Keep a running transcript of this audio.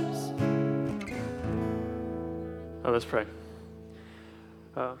Let's pray.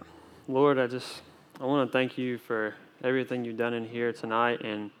 Lord, I want to thank you for everything you've done in here tonight.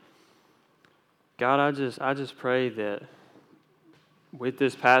 And God, I just pray that with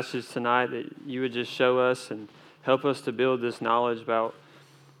this passage tonight that you would just show us and help us to build this knowledge about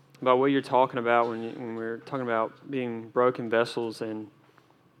what you're talking about when we're talking about being broken vessels. And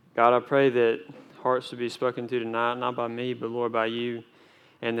God, I pray that hearts would be spoken to tonight, not by me, but Lord, by you,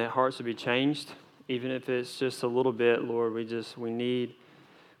 and that hearts would be changed. Even if it's just a little bit, Lord, we need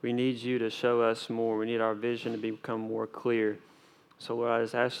you to show us more. We need our vision to become more clear. So, Lord, I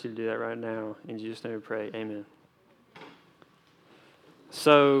just ask you to do that right now. In Jesus' name we pray. Amen.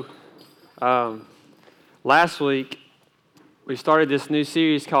 So, last week, we started this new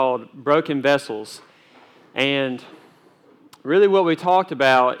series called Broken Vessels. And really what we talked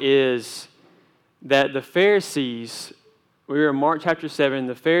about is that the Pharisees, we were in Mark chapter 7,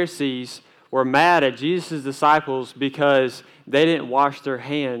 the Pharisees were mad at Jesus' disciples because they didn't wash their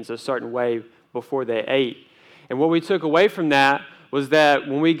hands a certain way before they ate. And what we took away from that was that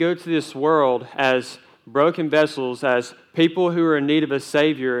when we go to this world as broken vessels, as people who are in need of a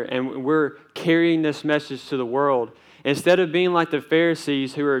Savior, and we're carrying this message to the world, instead of being like the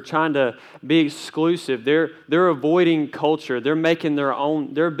Pharisees who are trying to be exclusive, they're avoiding culture. They're making their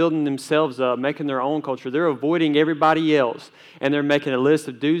own, they're building themselves up, making their own culture. They're avoiding everybody else. And they're making a list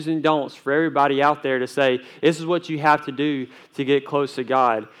of do's and don'ts for everybody out there to say, this is what you have to do to get close to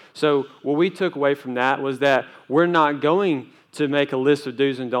God. So what we took away from that was that we're not going to make a list of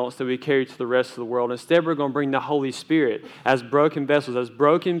do's and don'ts that we carry to the rest of the world. Instead, we're going to bring the Holy Spirit as broken vessels, as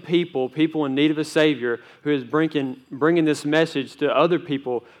broken people in need of a Savior, who is bringing this message to other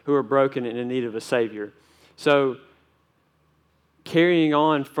people who are broken and in need of a Savior. So, carrying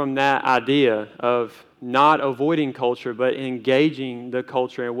on from that idea of not avoiding culture, but engaging the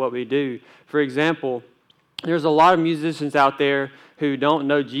culture in what we do. For example, there's a lot of musicians out there who don't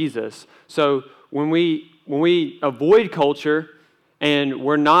know Jesus. So, when we avoid culture and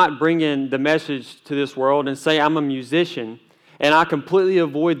we're not bringing the message to this world and say I'm a musician and I completely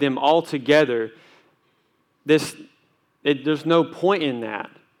avoid them altogether, there's no point in that.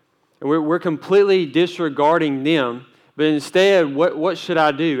 We're completely disregarding them. But instead, what should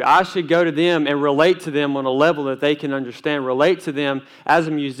I do? I should go to them and relate to them on a level that they can understand. Relate to them as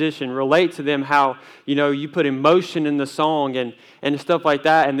a musician. Relate to them how, you put emotion in the song and stuff like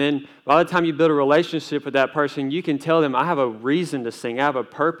that. And then by the time you build a relationship with that person, you can tell them, I have a reason to sing. I have a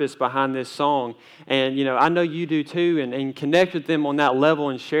purpose behind this song. And, I know you do too. And connect with them on that level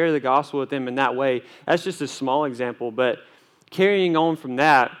and share the gospel with them in that way. That's just a small example. But carrying on from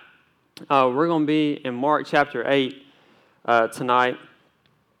that, we're going to be in Mark chapter 8. Tonight,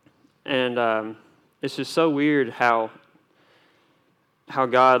 and it's just so weird how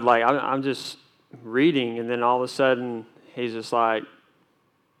God, I'm just reading, and then all of a sudden He's just like,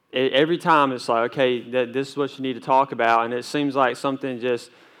 every time it's like, okay, this is what you need to talk about, and it seems like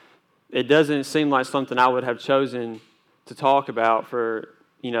it doesn't seem like something I would have chosen to talk about for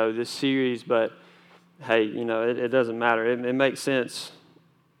this series, but hey, it doesn't matter. It makes sense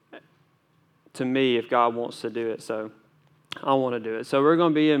to me if God wants to do it, so I want to do it. So we're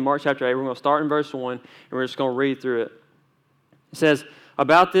going to be in Mark chapter 8. We're going to start in verse 1, and we're just going to read through it. It says,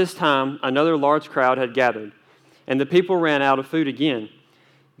 about this time, another large crowd had gathered, and the people ran out of food again.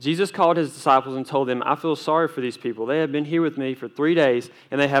 Jesus called his disciples and told them, I feel sorry for these people. They have been here with me for 3 days,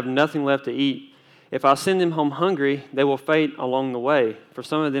 and they have nothing left to eat. If I send them home hungry, they will faint along the way, for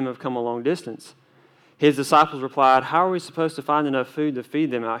some of them have come a long distance. His disciples replied, how are we supposed to find enough food to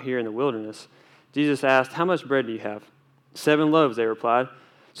feed them out here in the wilderness? Jesus asked, how much bread do you have? 7 loaves, they replied.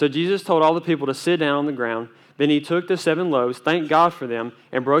 So Jesus told all the people to sit down on the ground. Then he took the 7 loaves, thanked God for them,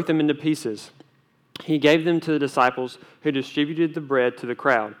 and broke them into pieces. He gave them to the disciples, who distributed the bread to the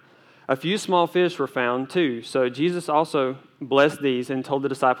crowd. A few small fish were found, too, so Jesus also blessed these and told the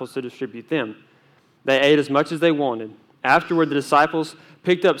disciples to distribute them. They ate as much as they wanted. Afterward, the disciples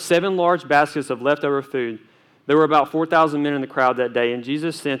picked up 7 large baskets of leftover food. There were about 4,000 men in the crowd that day, and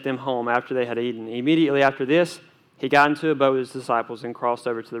Jesus sent them home after they had eaten. Immediately after this, he got into a boat with his disciples and crossed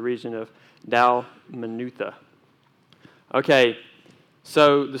over to the region of Dalmanutha. Okay,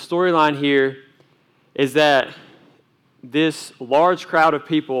 so the storyline here is that this large crowd of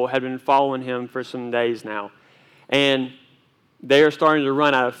people had been following him for some days now, and they are starting to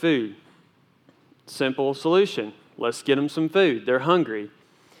run out of food. Simple solution. Let's get them some food. They're hungry.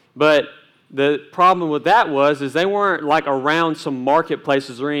 But the problem with that is they weren't like around some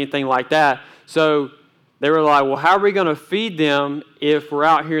marketplaces or anything like that. So they were like, well, how are we going to feed them if we're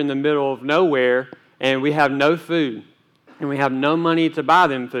out here in the middle of nowhere and we have no food and we have no money to buy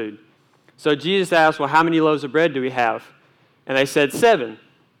them food? So Jesus asked, well, how many loaves of bread do we have? And they said 7.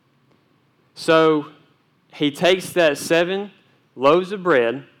 So he takes that 7 loaves of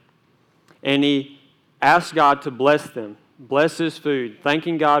bread and he asks God to bless them. Bless this food,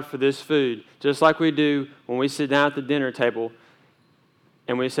 thanking God for this food, just like we do when we sit down at the dinner table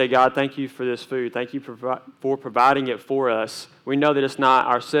and we say, God, thank you for this food. Thank you for providing it for us. We know that it's not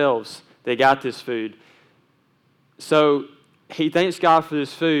ourselves that got this food. So he thanks God for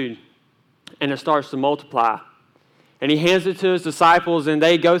this food, and it starts to multiply. And he hands it to his disciples, and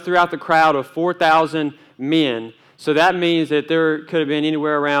they go throughout the crowd of 4,000 men. So that means that there could have been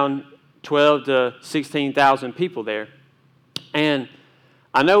anywhere around 12 to 16,000 people there. And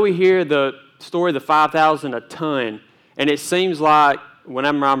I know we hear the story of the 5,000 a ton, and it seems like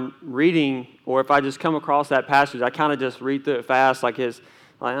whenever I'm reading, or if I just come across that passage, I kind of just read through it fast, like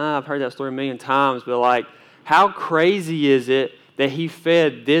I've heard that story a million times, but like, how crazy is it that he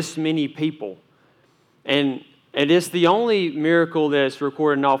fed this many people? And it's the only miracle that's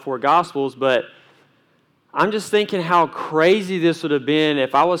recorded in all 4 Gospels, but I'm just thinking how crazy this would have been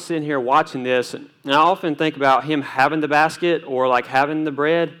if I was sitting here watching this. And I often think about him having the basket or like having the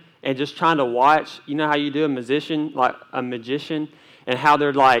bread and just trying to watch. You know how you do a magician, and how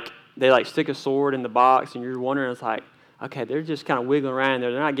they stick a sword in the box, and you're wondering, it's like, okay, they're just kind of wiggling around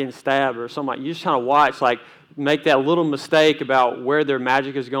there. They're not getting stabbed or something. You just kind of watch, make that little mistake about where their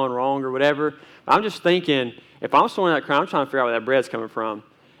magic is going wrong or whatever. I'm just thinking, if I'm storing that crowd, I'm trying to figure out where that bread's coming from.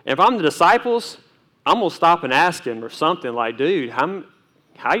 And if I'm the disciples, I'm going to stop and ask him or something like, dude,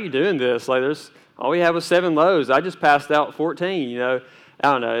 how you doing this? Like, all we have was 7 loaves. I just passed out 14, I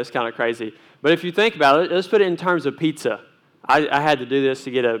don't know. It's kind of crazy. But if you think about it, let's put it in terms of pizza. I had to do this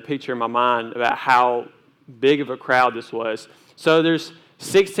to get a picture in my mind about how big of a crowd this was. So there's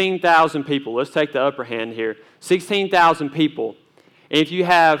 16,000 people. Let's take the upper hand here. 16,000 people. And if you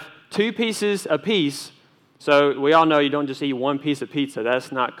have 2 pieces apiece, so we all know you don't just eat 1 piece of pizza.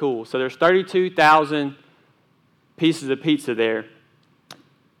 That's not cool. So there's 32,000 pieces of pizza there.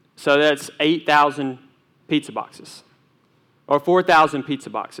 So that's 8,000 pizza boxes. Or 4,000 pizza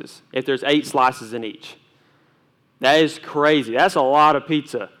boxes if there's 8 slices in each. That is crazy. That's a lot of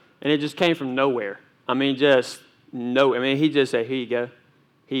pizza. And it just came from nowhere. He just said, here you go,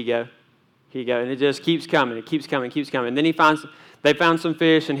 here you go, here you go. And it just keeps coming. It keeps coming, keeps coming. And then they found some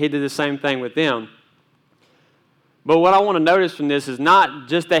fish, and he did the same thing with them. But what I want to notice from this is not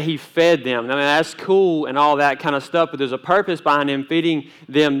just that he fed them. That's cool and all that kind of stuff, but there's a purpose behind him feeding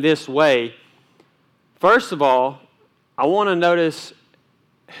them this way. First of all, I want to notice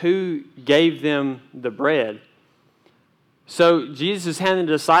who gave them the bread. So Jesus handed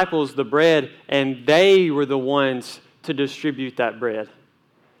the disciples the bread, and they were the ones to distribute that bread.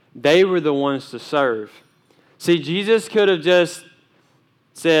 They were the ones to serve. See, Jesus could have just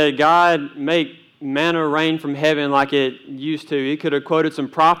said, God, make manna rain from heaven like it used to. He could have quoted some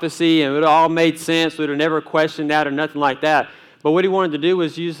prophecy, and it would have all made sense. We would have never questioned that or nothing like that. But what he wanted to do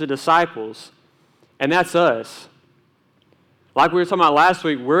was use the disciples, and that's us. Like we were talking about last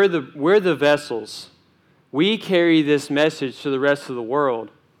week, we're the vessels. We carry this message to the rest of the world.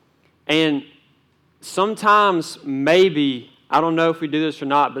 And sometimes, maybe, I don't know if we do this or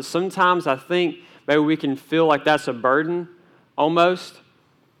not, but sometimes I think maybe we can feel like that's a burden almost.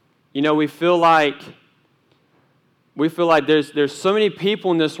 We feel like there's so many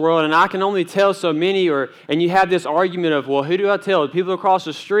people in this world, and I can only tell so many, and you have this argument of, well, who do I tell? People across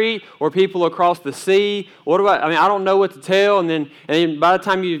the street or people across the sea? I don't know what to tell, and then by the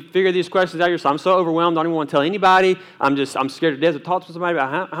time you figure these questions out yourself, I'm so overwhelmed, I don't even want to tell anybody. I'm scared to death to talk to somebody about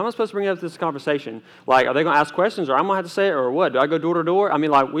how am I supposed to bring up this conversation? Like, are they going to ask questions, or I'm going to have to say it, or what? Do I go door to door?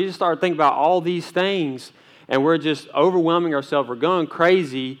 We just start thinking about all these things, and we're just overwhelming ourselves. We're going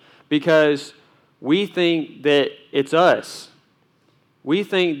crazy because we think that it's us. We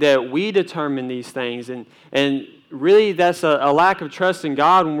think that we determine these things. And really that's a lack of trust in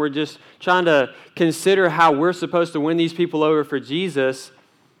God when we're just trying to consider how we're supposed to win these people over for Jesus.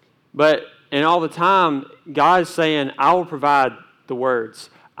 And all the time, God is saying, I will provide the words.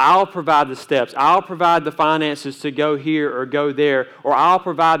 I'll provide the steps. I'll provide the finances to go here or go there. Or I'll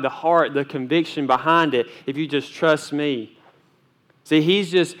provide the heart, the conviction behind it if you just trust me. See,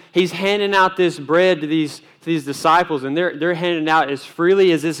 he's handing out this bread to these disciples, and they're handing out as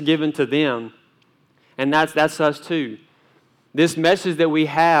freely as it's given to them. And that's us too. This message that we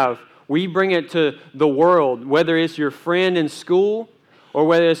have, we bring it to the world, whether it's your friend in school or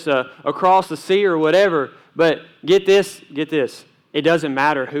whether it's across the sea or whatever. But get this, it doesn't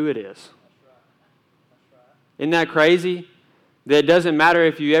matter who it is. Isn't that crazy? That it doesn't matter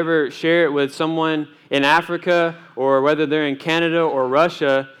if you ever share it with someone in Africa or whether they're in Canada or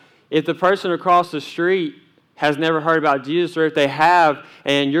Russia. if the person across the street has never heard about Jesus, or if they have,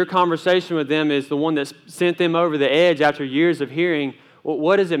 and your conversation with them is the one that sent them over the edge after years of hearing, well,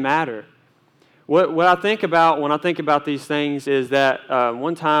 what does it matter? What I think about when I think about these things is that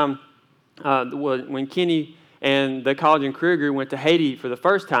one time when Kenny and the college and career group went to Haiti for the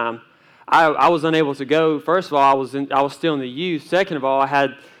first time, I was unable to go. First of all, I was still in the youth. Second of all, I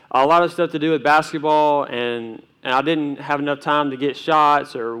had a lot of stuff to do with basketball, and I didn't have enough time to get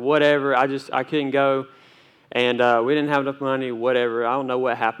shots or whatever. I couldn't go. And we didn't have enough money, whatever. I don't know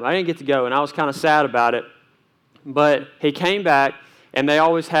what happened. I didn't get to go, and I was kind of sad about it. But he came back, and they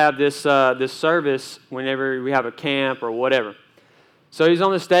always have this service whenever we have a camp or whatever. So he's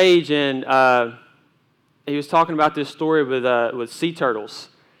on the stage, and he was talking about this story with sea turtles,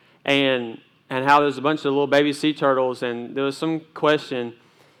 and how there's a bunch of little baby sea turtles, and there was some question.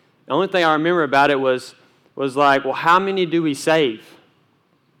 The only thing I remember about it was like, well, how many do we save?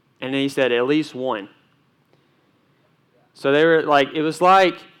 And then he said, at least one. So they were like, it was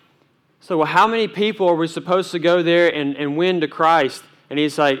like, so well, how many people are we supposed to go there and win to Christ? And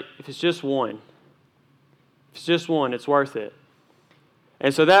he's like, if it's just one, it's worth it.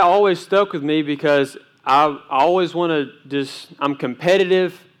 And so that always stuck with me because I always want to I'm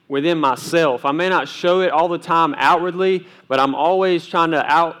competitive within myself. I may not show it all the time outwardly, but I'm always trying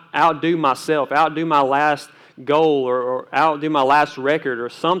to outdo myself, outdo my last goal or outdo my last record or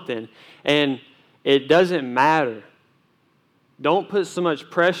something. And it doesn't matter. Don't put so much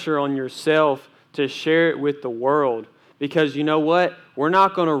pressure on yourself to share it with the world, because you know what? We're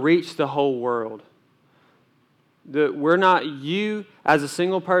not going to reach the whole world. You as a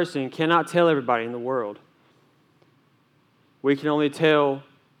single person cannot tell everybody in the world. We can only tell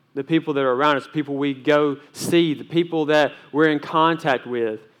the people that are around us, people we go see, the people that we're in contact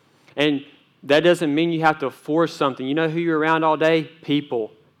with. And that doesn't mean you have to force something. You know who you're around all day?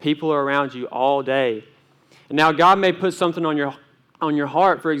 People. People are around you all day. And now God may put something on your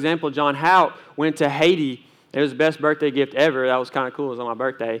heart. For example, John Hout went to Haiti. It was the best birthday gift ever. That was kind of cool. It was on my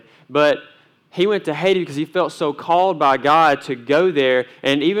birthday. But he went to Haiti because he felt so called by God to go there.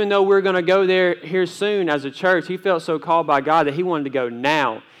 And even though we're going to go there here soon as a church, he felt so called by God that he wanted to go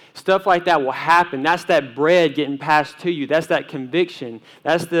now. Stuff like that will happen. That's that bread getting passed to you. That's that conviction.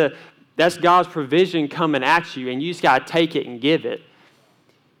 That's God's provision coming at you, and you just got to take it and give it.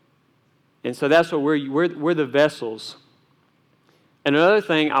 And so that's what we're the vessels. And another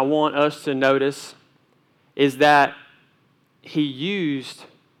thing I want us to notice is that he used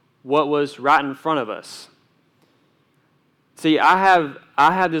what was right in front of us. See, I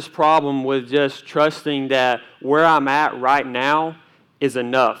have this problem with just trusting that where I'm at right now is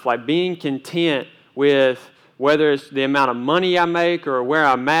enough. Like being content with whether it's the amount of money I make or where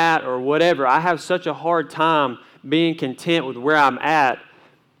I'm at or whatever. I have such a hard time being content with where I'm at,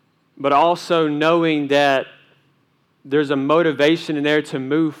 but also knowing that there's a motivation in there to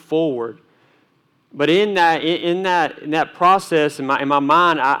move forward. But in that process, in my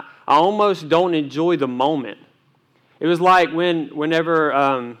mind, I almost don't enjoy the moment. It was like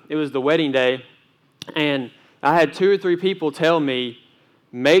whenever it was the wedding day, and I had 2 or 3 people tell me,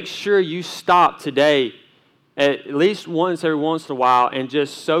 make sure you stop today at least once every once in a while and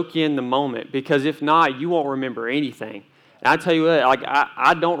just soak in the moment, because if not, you won't remember anything. And I tell you what, like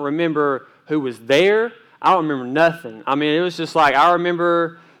I don't remember who was there. I don't remember nothing. I mean, it was just like I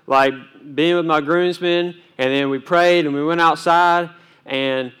remember like being with my groomsmen, and then we prayed and we went outside,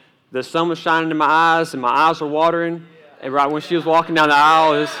 and the sun was shining in my eyes and my eyes were watering. And right when she was walking down the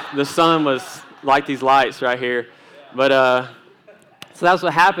aisle, the sun was like these lights right here. But so that's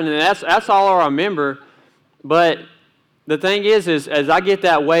what happened, and that's all I remember. But the thing is as I get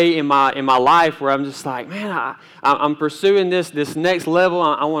that way in my life where I'm just like, man, I'm pursuing this next level.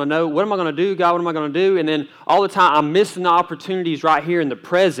 I want to know, what am I going to do, God? What am I going to do? And then all the time I'm missing the opportunities right here in the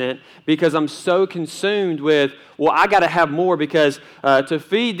present because I'm so consumed with, well, I got to have more because to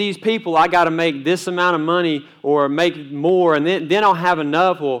feed these people, I got to make this amount of money or make more, and then I'll have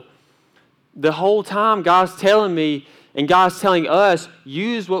enough. Well, the whole time God's telling me and God's telling us,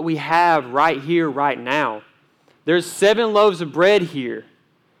 use what we have right here, right now. There's 7 loaves of bread here.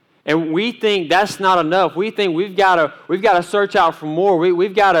 And we think that's not enough. We think we've got to search out for more.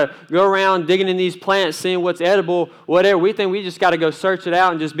 We've got to go around digging in these plants, seeing what's edible, whatever. We think we just got to go search it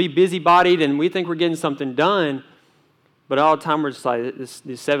out and just be busybodied, and we think we're getting something done. But all the time we're just like,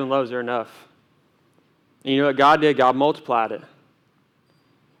 these 7 loaves are enough. And you know what God did? God multiplied it.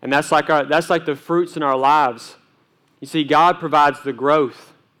 And that's like the fruits in our lives. You see, God provides the growth.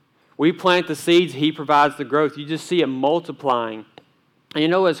 We plant the seeds, He provides the growth. You just see it multiplying. And you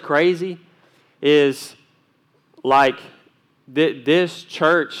know what's crazy is like this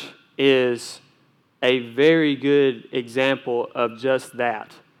church is a very good example of just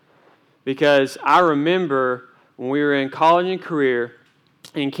that. Because I remember when we were in college and career,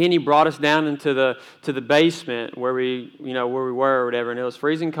 and Kenny brought us down into the basement where we were or whatever, and it was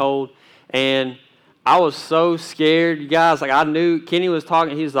freezing cold, and I was so scared, you guys. Like, I knew Kenny was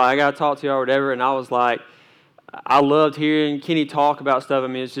talking. He was like, I got to talk to you or whatever, and I was like, I loved hearing Kenny talk about stuff. I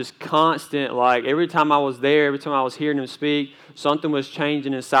mean, it's just constant. Like, every time I was there, every time I was hearing him speak, something was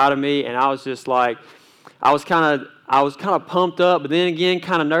changing inside of me, and I was just like, I was kind of pumped up, but then again,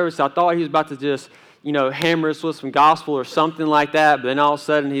 kind of nervous. I thought he was about to just, hammer us with some gospel or something like that. But then all of a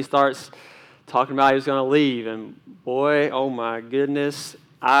sudden, he starts talking about he was going to leave, and boy, oh my goodness,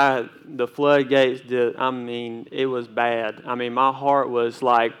 the floodgates did. I mean, it was bad. I mean, my heart was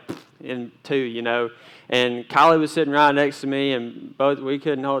like in two, And Kylie was sitting right next to me, and we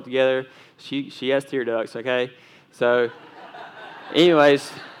couldn't hold it together. She has tear ducts, okay? So,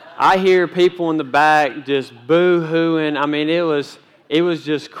 anyways, I hear people in the back just boo-hooing. I mean, it was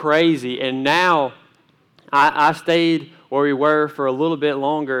just crazy. And now I stayed where we were for a little bit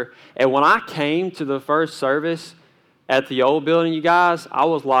longer. And when I came to the first service at the old building, you guys, I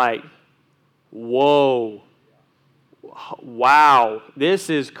was like, whoa. Wow, this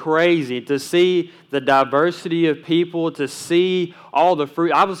is crazy to see the diversity of people, to see all the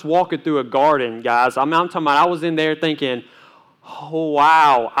fruit. I was walking through a garden, guys. I'm talking about I was in there thinking, oh,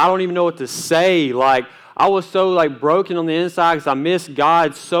 wow, I don't even know what to say. Like, I was so broken on the inside because I missed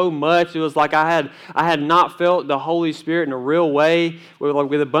God so much. It was like I had not felt the Holy Spirit in a real way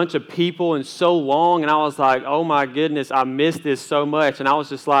with a bunch of people in so long, and I was like, oh my goodness, I missed this so much. And I was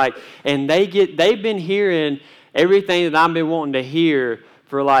just like, and they've been hearing everything that I've been wanting to hear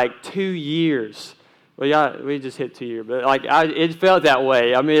for 2 years. Well, yeah, we just hit 2 years, but it felt that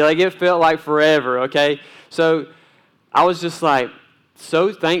way. I mean, it felt like forever. Okay, so I was just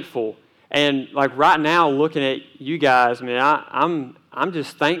so thankful, and right now, looking at you guys, I mean, I'm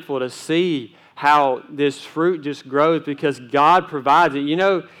just thankful to see how this fruit just grows because God provides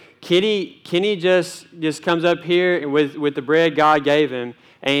it. Kenny just comes up here with the bread God gave him.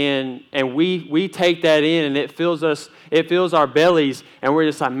 And we take that in, and it fills our bellies, and we're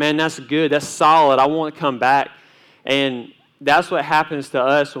just like, man, that's good, that's solid, I want to come back. And that's what happens to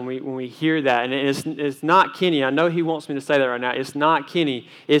us when we hear that. And it's not Kenny. I know he wants me to say that right now. It's not Kenny.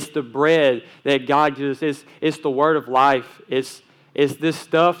 It's the bread that God gives us. It's the word of life. It's this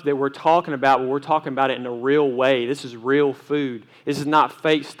stuff that we're talking about, but we're talking about it in a real way. This is real food. This is not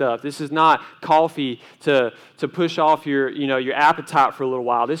fake stuff. This is not coffee to push off your appetite for a little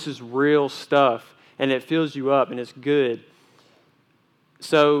while. This is real stuff, and it fills you up, and it's good.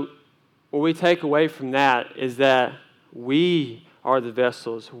 So what we take away from that is that we are the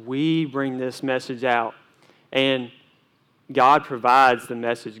vessels. We bring this message out, and God provides the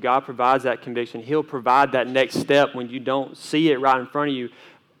message. God provides that conviction. He'll provide that next step when you don't see it right in front of you.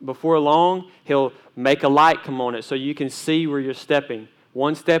 Before long, He'll make a light come on it so you can see where you're stepping.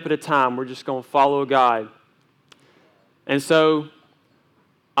 One step at a time, we're just going to follow God. And so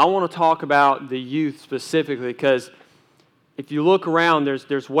I want to talk about the youth specifically because if you look around,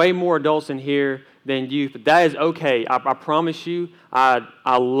 there's way more adults in here than youth, but that is okay. I promise you, I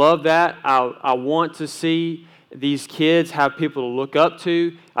love that. I want to see these kids have people to look up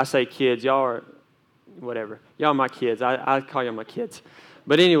to. I say kids, y'all are whatever. Y'all are my kids. I call y'all my kids.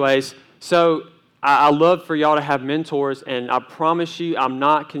 But anyways, so I love for y'all to have mentors, and I promise you I'm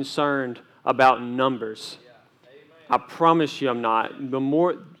not concerned about numbers. I promise you I'm not.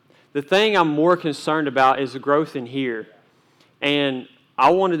 The thing I'm more concerned about is the growth in here. And I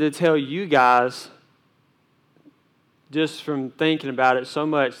wanted to tell you guys, just from thinking about it so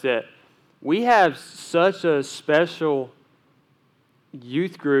much, that we have such a special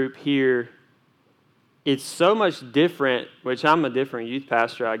youth group here. It's so much different, which I'm a different youth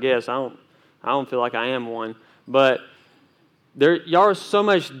pastor, I guess. I don't feel like I am one. But y'all are so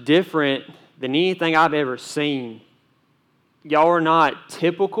much different than anything I've ever seen. Y'all are not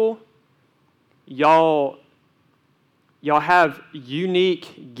typical. Y'all have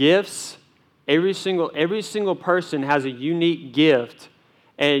unique gifts. Every single person has a unique gift.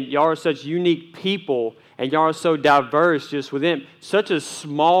 And y'all are such unique people. And y'all are so diverse just within such a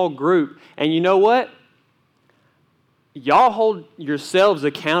small group. And you know what? Y'all hold yourselves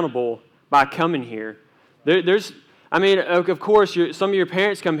accountable by coming here. Of course, some of your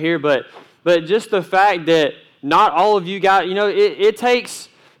parents come here, but just the fact that not all of you guys, it takes,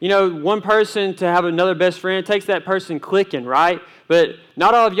 one person to have another best friend. It takes that person clicking, right? But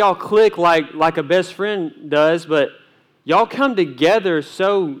not all of y'all click like a best friend does, but y'all come together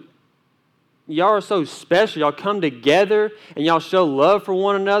so, y'all are so special. Y'all come together and y'all show love for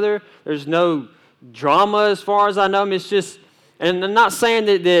one another. There's no drama as far as I know. It's just, and I'm not saying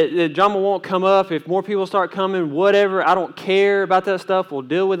that the drama won't come up. If more people start coming, whatever, I don't care about that stuff. We'll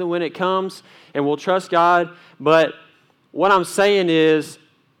deal with it when it comes, and we'll trust God. But what I'm saying is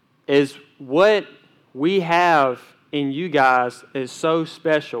what we have in you guys is so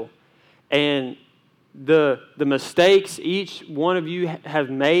special. And the mistakes each one of you have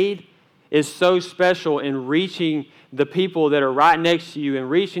made is so special in reaching the people that are right next to you and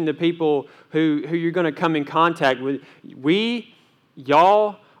reaching the people who you're going to come in contact with.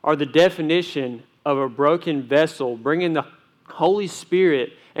 Y'all are the definition of a broken vessel, bringing the Holy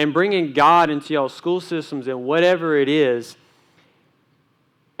Spirit and bringing God into y'all's school systems and whatever it is.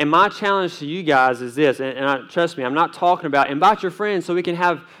 And my challenge to you guys is this, and trust me, I'm not talking about invite your friends so we can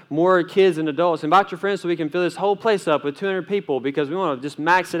have more kids and adults. Invite your friends so we can fill this whole place up with 200 people because we want to just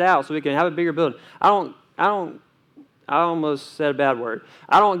max it out so we can have a bigger building. I almost said a bad word.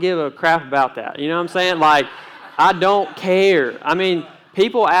 I don't give a crap about that. You know what I'm saying? Like, I don't care. I mean,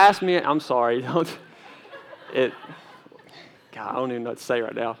 people ask me, I'm sorry. God, I don't even know what to say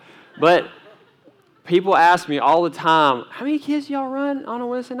right now. But people ask me all the time, how many kids y'all run on a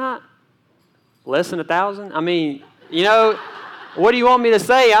Wednesday night? Less than 1,000? I mean, you know, what do you want me to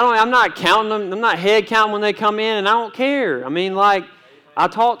say? I'm not counting them. I'm not head counting when they come in, and I don't care. I mean, like, I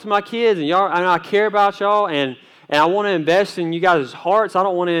talk to my kids, and y'all, I care about y'all, and I want to invest in you guys' hearts. I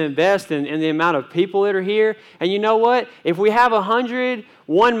don't want to invest in the amount of people that are here. And you know what? If we have 100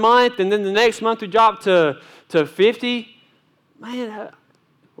 one month, and then the next month we drop to 50, man,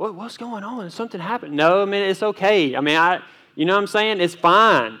 what's going on? Something happened. No, I mean, it's okay. I mean, you know what I'm saying? It's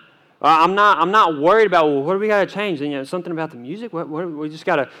fine. I'm not worried about, well, what do we got to change? And, something about the music? What we just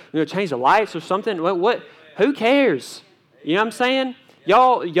got to change the lights or something? What? Who cares? You know what I'm saying?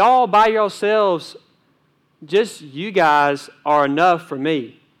 Y'all by yourselves, just you guys are enough for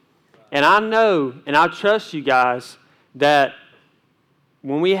me. And I know and I trust you guys that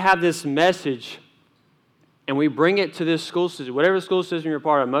when we have this message and we bring it to this school system, whatever school system you're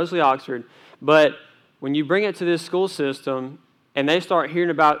part of, mostly Oxford, but when you bring it to this school system and they start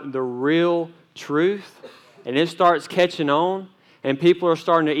hearing about the real truth and it starts catching on, and people are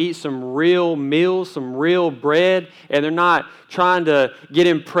starting to eat some real meals, some real bread, and they're not trying to get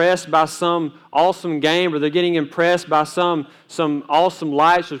impressed by some awesome game, or they're getting impressed by some awesome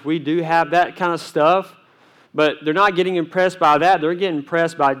lights, which we do have that kind of stuff, but they're not getting impressed by that. They're getting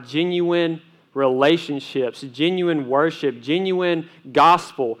impressed by genuine relationships, genuine worship, genuine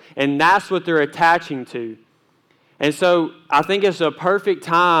gospel, and that's what they're attaching to. And so I think it's a perfect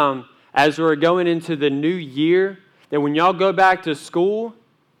time as we're going into the new year that when y'all go back to school,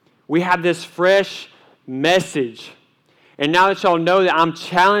 we have this fresh message. And now that y'all know that I'm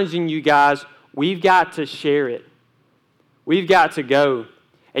challenging you guys, we've got to share it. We've got to go.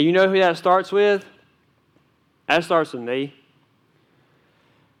 And you know who that starts with? That starts with me.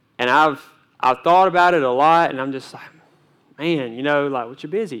 And I've thought about it a lot, and I'm just like, man, what,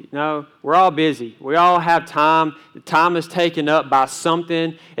 you're busy. No, we're all busy. We all have time. The time is taken up by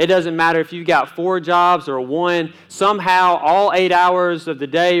something. It doesn't matter if you've got 4 jobs or 1. Somehow, all 8 hours of the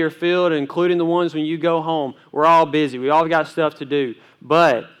day are filled, including the ones when you go home. We're all busy. We all got stuff to do.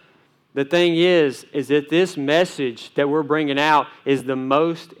 But the thing is that this message that we're bringing out is the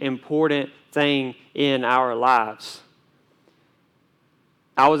most important thing in our lives.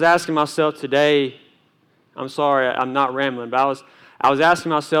 I was asking myself today, I'm sorry, I'm not rambling, but I was asking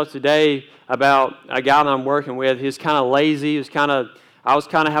myself today about a guy that I'm working with. He's kind of lazy. I was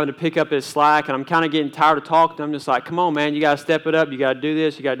kind of having to pick up his slack, and I'm kind of getting tired of talking to him. I'm just like, come on, man, you got to step it up. You got to do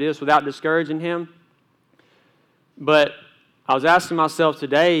this. You got to do this without discouraging him. But I was asking myself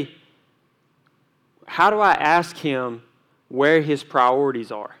today, how do I ask him where his priorities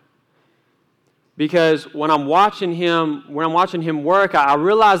are? Because when I'm watching him work, I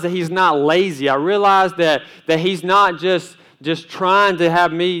realize that he's not lazy. I realize that he's not just trying to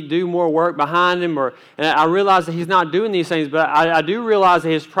have me do more work behind him, and I realize that he's not doing these things, but I do realize that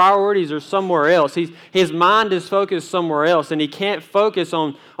his priorities are somewhere else. His mind is focused somewhere else, and he can't focus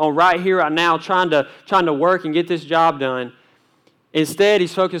on right here, right now, trying to work and get this job done. Instead,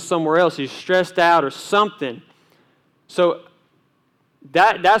 he's focused somewhere else. He's stressed out or something. So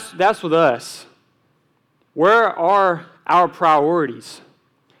that's with us. Where are our priorities?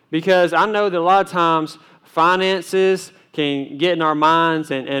 Because I know that a lot of times finances can get in our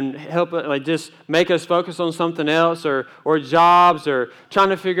minds and help just make us focus on something else, or jobs, or trying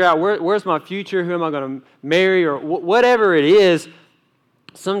to figure out where's my future, who am I going to marry, or whatever it is.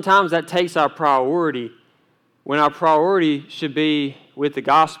 Sometimes that takes our priority when our priority should be with the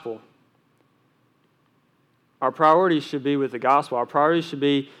gospel. Our priorities should be with the gospel. Our priorities should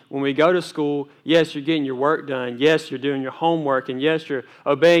be when we go to school, yes, you're getting your work done. Yes, you're doing your homework. And yes, you're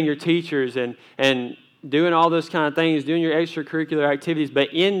obeying your teachers and doing all those kind of things, doing your extracurricular activities.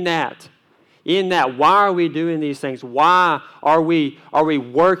 But in that, why are we doing these things? Why are we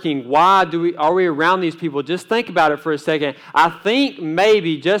working? Why are we around these people? Just think about it for a second. I think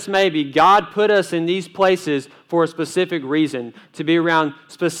maybe, just maybe, God put us in these places for a specific reason, to be around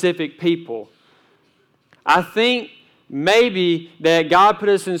specific people. I think maybe that God put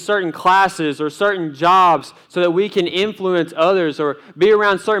us in certain classes or certain jobs so that we can influence others or be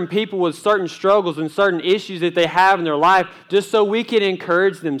around certain people with certain struggles and certain issues that they have in their life just so we can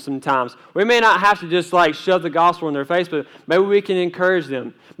encourage them sometimes. We may not have to just like shove the gospel in their face, but maybe we can encourage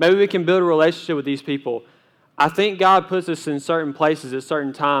them. Maybe we can build a relationship with these people. I think God puts us in certain places at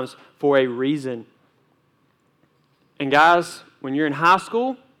certain times for a reason. And guys, when you're in high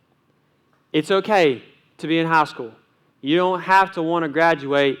school, it's okay to be in high school. You don't have to want to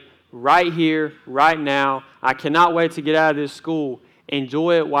graduate right here, right now. I cannot wait to get out of this school.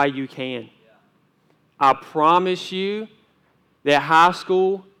 Enjoy it while you can. I promise you that high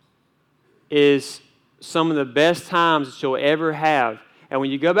school is some of the best times that you'll ever have. And when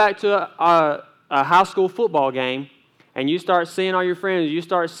you go back to a high school football game and you start seeing all your friends, you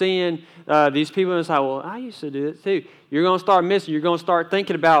start seeing these people and it's like, well, I used to do it too. You're going to start missing. You're going to start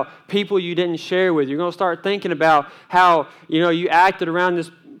thinking about people you didn't share with. You're going to start thinking about how, you acted around this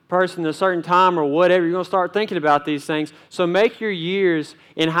person at a certain time or whatever. You're going to start thinking about these things. So make your years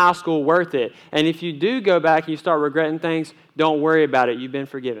in high school worth it. And if you do go back and you start regretting things, don't worry about it. You've been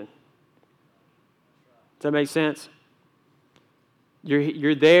forgiven. Does that make sense?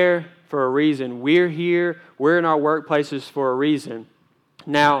 You're there for a reason. We're here. We're in our workplaces for a reason.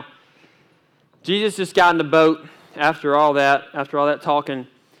 Now, Jesus just got in the boat after all that talking.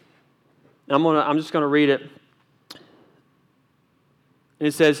 I'm just going to read it. And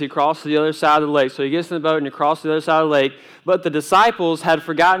it says he crossed to the other side of the lake. So he gets in the boat and he crosses the other side of the lake. But the disciples had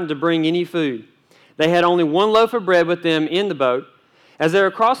forgotten to bring any food. They had only one loaf of bread with them in the boat. As they were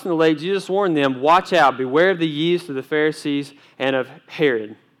crossing the lake, Jesus warned them, "Watch out, beware of the yeast of the Pharisees and of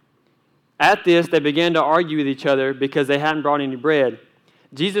Herod." At this, they began to argue with each other because they hadn't brought any bread.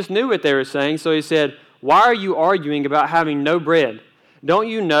 Jesus knew what they were saying, so he said, "Why are you arguing about having no bread? Don't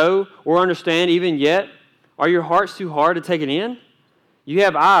you know or understand even yet? Are your hearts too hard to take it in? You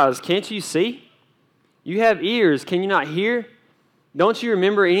have eyes, can't you see? You have ears, can you not hear? Don't you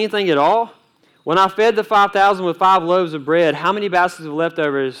remember anything at all? When I fed the 5,000 with 5 loaves of bread, how many baskets of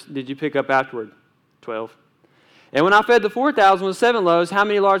leftovers did you pick up afterward? 12. And when I fed the 4,000 with 7 loaves, how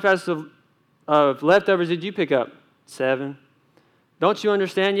many large baskets of leftovers did you pick up? 7. Don't you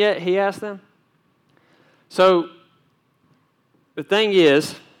understand yet?" he asked them. So, the thing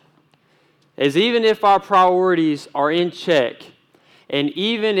is even if our priorities are in check, and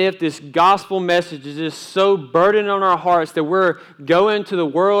even if this gospel message is just so burdened on our hearts that we're going to the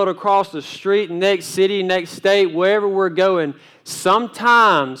world, across the street, next city, next state, wherever we're going,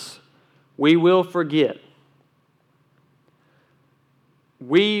 sometimes we will forget.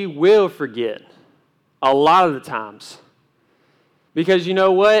 We will forget a lot of the times. Because you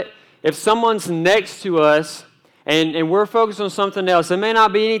know what? If someone's next to us and we're focused on something else, it may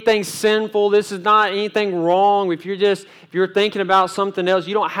not be anything sinful. This is not anything wrong. If you're thinking about something else,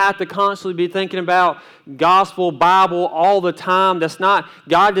 you don't have to constantly be thinking about gospel, Bible all the time.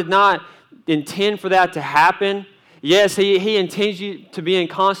 God did not intend for that to happen. Yes, He intends you to be in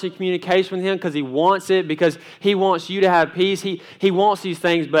constant communication with Him because He wants it, because He wants you to have peace. He wants these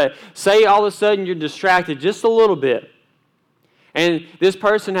things. But say all of a sudden you're distracted just a little bit, and this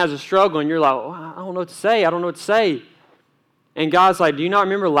person has a struggle, and you're like, "Oh, I don't know what to say. And God's like, "Do you not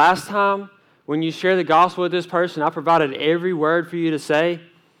remember last time when you shared the gospel with this person, I provided every word for you to say?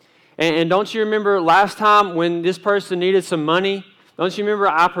 And don't you remember last time when this person needed some money? Don't you remember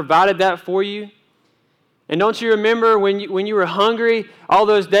I provided that for you? And don't you remember when you were hungry all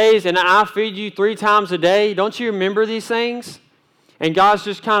those days and I feed you 3 times a day? Don't you remember these things?" And God's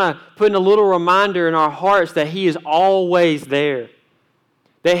just kind of putting a little reminder in our hearts that He is always there,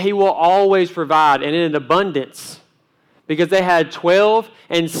 that He will always provide, and in abundance, because they had 12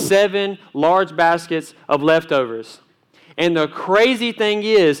 and 7 large baskets of leftovers. And the crazy thing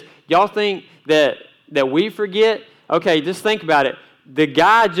is, y'all think that we forget? Okay, just think about it. The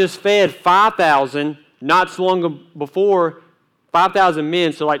guy just fed 5,000 not so long before, 5,000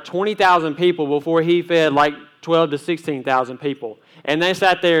 men, so like 20,000 people before He fed like 12 to 16,000 people. And they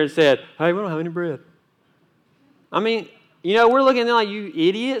sat there and said, "Hey, we don't have any bread." I mean, we're looking at them like, "You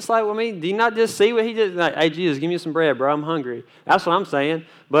idiots." Like, do you not just see what He did? Like, "Hey, Jesus, give me some bread, bro. I'm hungry." That's what I'm saying.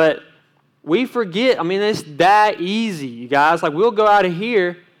 But We forget. I mean, it's that easy, you guys. Like, we'll go out of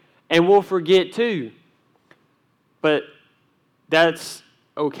here and we'll forget too. But that's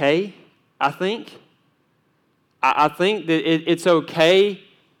okay, I think. I think that it's okay.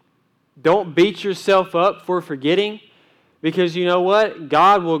 Don't beat yourself up for forgetting, because you know what?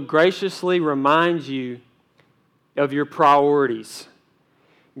 God will graciously remind you of your priorities.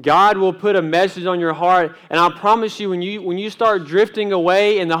 God will put a message on your heart, and I promise you, when you start drifting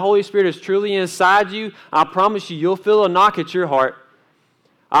away and the Holy Spirit is truly inside you, I promise you, you'll feel a knock at your heart.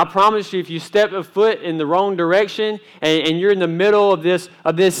 I promise you, if you step a foot in the wrong direction and you're in the middle of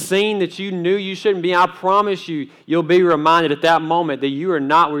this scene that you knew you shouldn't be, I promise you, you'll be reminded at that moment that you are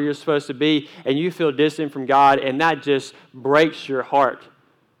not where you're supposed to be, and you feel distant from God, and that just breaks your heart.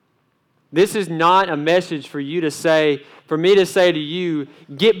 This is not a message for me to say to you,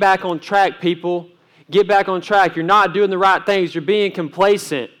 get back on track, people. Get back on track. You're not doing the right things. You're being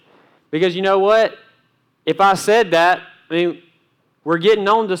complacent. Because you know what? If I said that, I mean, we're getting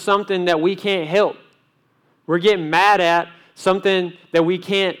on to something that we can't help. We're getting mad at something that we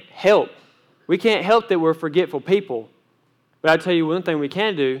can't help. We can't help that we're forgetful people. But I tell you one thing we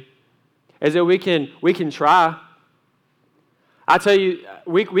can do is that we can try. I tell you,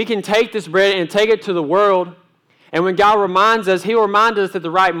 we can take this bread and take it to the world. And when God reminds us, He'll remind us at the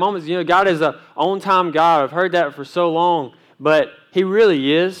right moments. You know, God is an on-time God. I've heard that for so long. But He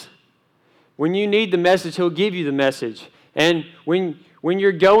really is. When you need the message, He'll give you the message. And when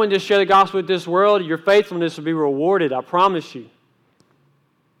you're going to share the gospel with this world, your faithfulness will be rewarded. I promise you.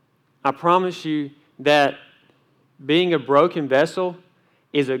 I promise you that being a broken vessel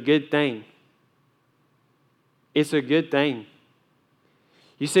is a good thing. It's a good thing.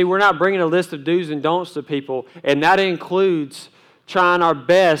 You see, we're not bringing a list of do's and don'ts to people, and that includes trying our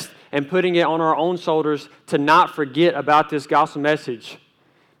best and putting it on our own shoulders to not forget about this gospel message.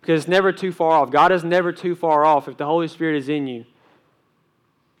 Because it's never too far off. God is never too far off if the Holy Spirit is in you.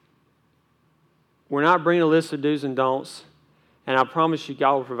 We're not bringing a list of do's and don'ts, and I promise you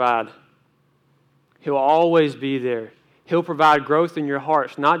God will provide. He'll always be there. He'll provide growth in your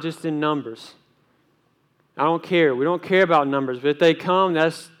hearts, not just in numbers. I don't care. We don't care about numbers, but if they come,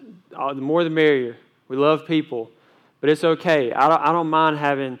 that's the more the merrier. We love people, but it's okay. I don't mind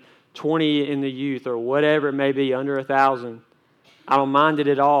having 20 in the youth or whatever it may be, under 1,000. I don't mind it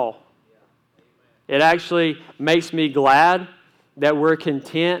at all. It actually makes me glad that we're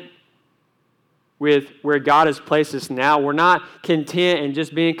content with where God has placed us now. We're not content and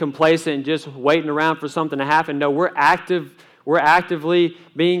just being complacent and just waiting around for something to happen. No, we're actively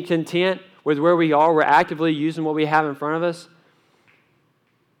being content with where we are. We're actively using what we have in front of us.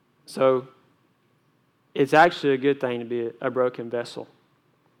 So it's actually a good thing to be a broken vessel.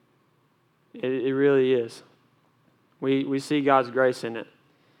 It really is. We see God's grace in it.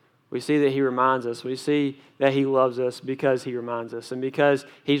 We see that He reminds us. We see that He loves us because He reminds us. And because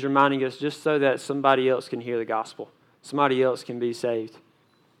He's reminding us just so that somebody else can hear the gospel. Somebody else can be saved.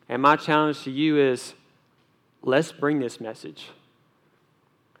 And my challenge to you is, let's bring this message.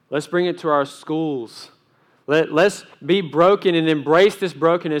 Let's bring it to our schools. Let's be broken and embrace this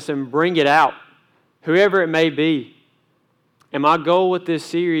brokenness and bring it out, whoever it may be. And my goal with this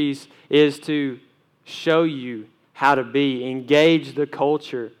series is to show you how to be. Engage the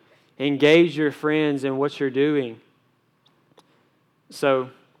culture. Engage your friends in what you're doing. So,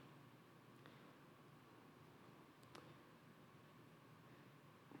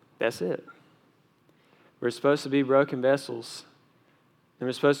 that's it. We're supposed to be broken vessels. And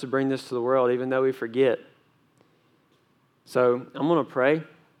we're supposed to bring this to the world, even though we forget. So, I'm going to pray.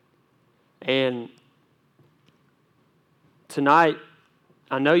 And tonight,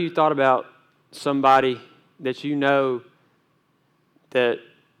 I know you thought about somebody that you know that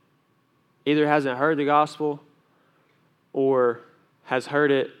either hasn't heard the gospel or has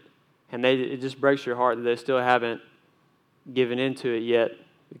heard it, and it just breaks your heart that they still haven't given into it yet,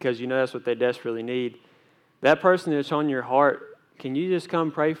 because you know that's what they desperately need. That person that's on your heart, can you just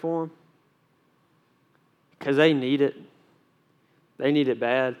come pray for them? Because they need it. They need it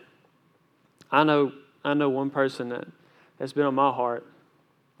bad. I know one person that's been on my heart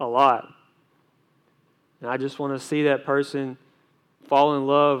a lot. And I just want to see that person fall in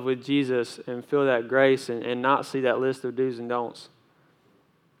love with Jesus and feel that grace and not see that list of do's and don'ts.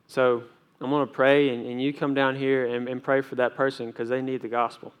 So I'm going to pray, and you come down here and pray for that person because they need the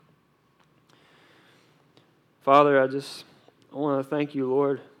gospel. Father, I want to thank you,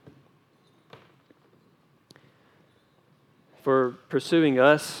 Lord, for pursuing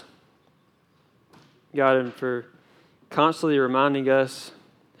us, God, and for constantly reminding us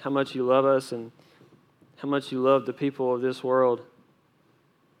how much you love us and how much you love the people of this world.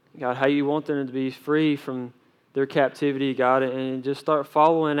 God, how you want them to be free from their captivity, God, and just start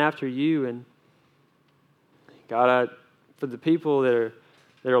following after you. And God, for the people that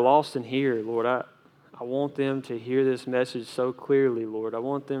are lost in here, Lord, I want them to hear this message so clearly, Lord. I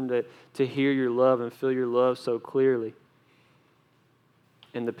want them to hear your love and feel your love so clearly.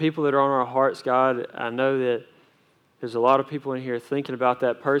 And the people that are on our hearts, God, I know that there's a lot of people in here thinking about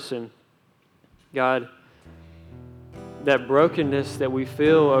that person. God, that brokenness that we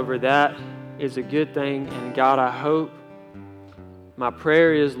feel over that is a good thing. And God, I hope, my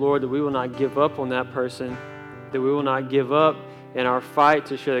prayer is, Lord, that we will not give up on that person, that we will not give up in our fight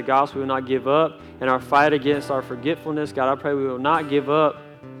to share the gospel. We will not give up in our fight against our forgetfulness. God, I pray we will not give up.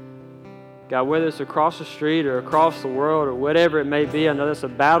 God, whether it's across the street or across the world or whatever it may be, I know that's a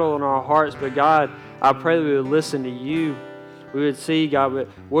battle in our hearts, but God, I pray that we would listen to you. We would see, God,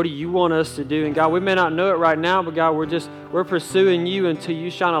 what do you want us to do? And God, we may not know it right now, but God, we're pursuing you until you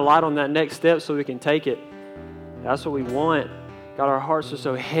shine a light on that next step so we can take it. That's what we want. God, our hearts are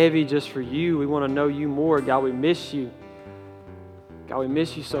so heavy just for you. We want to know you more. God, we miss you. God, we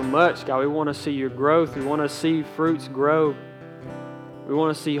miss you so much. God, we want to see your growth. We want to see fruits grow. We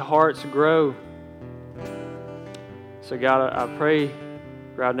want to see hearts grow. So God, I pray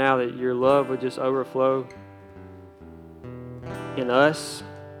right now that your love would just overflow in us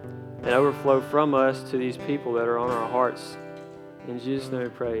and overflow from us to these people that are on our hearts. In Jesus' name we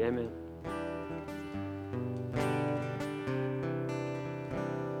pray, amen.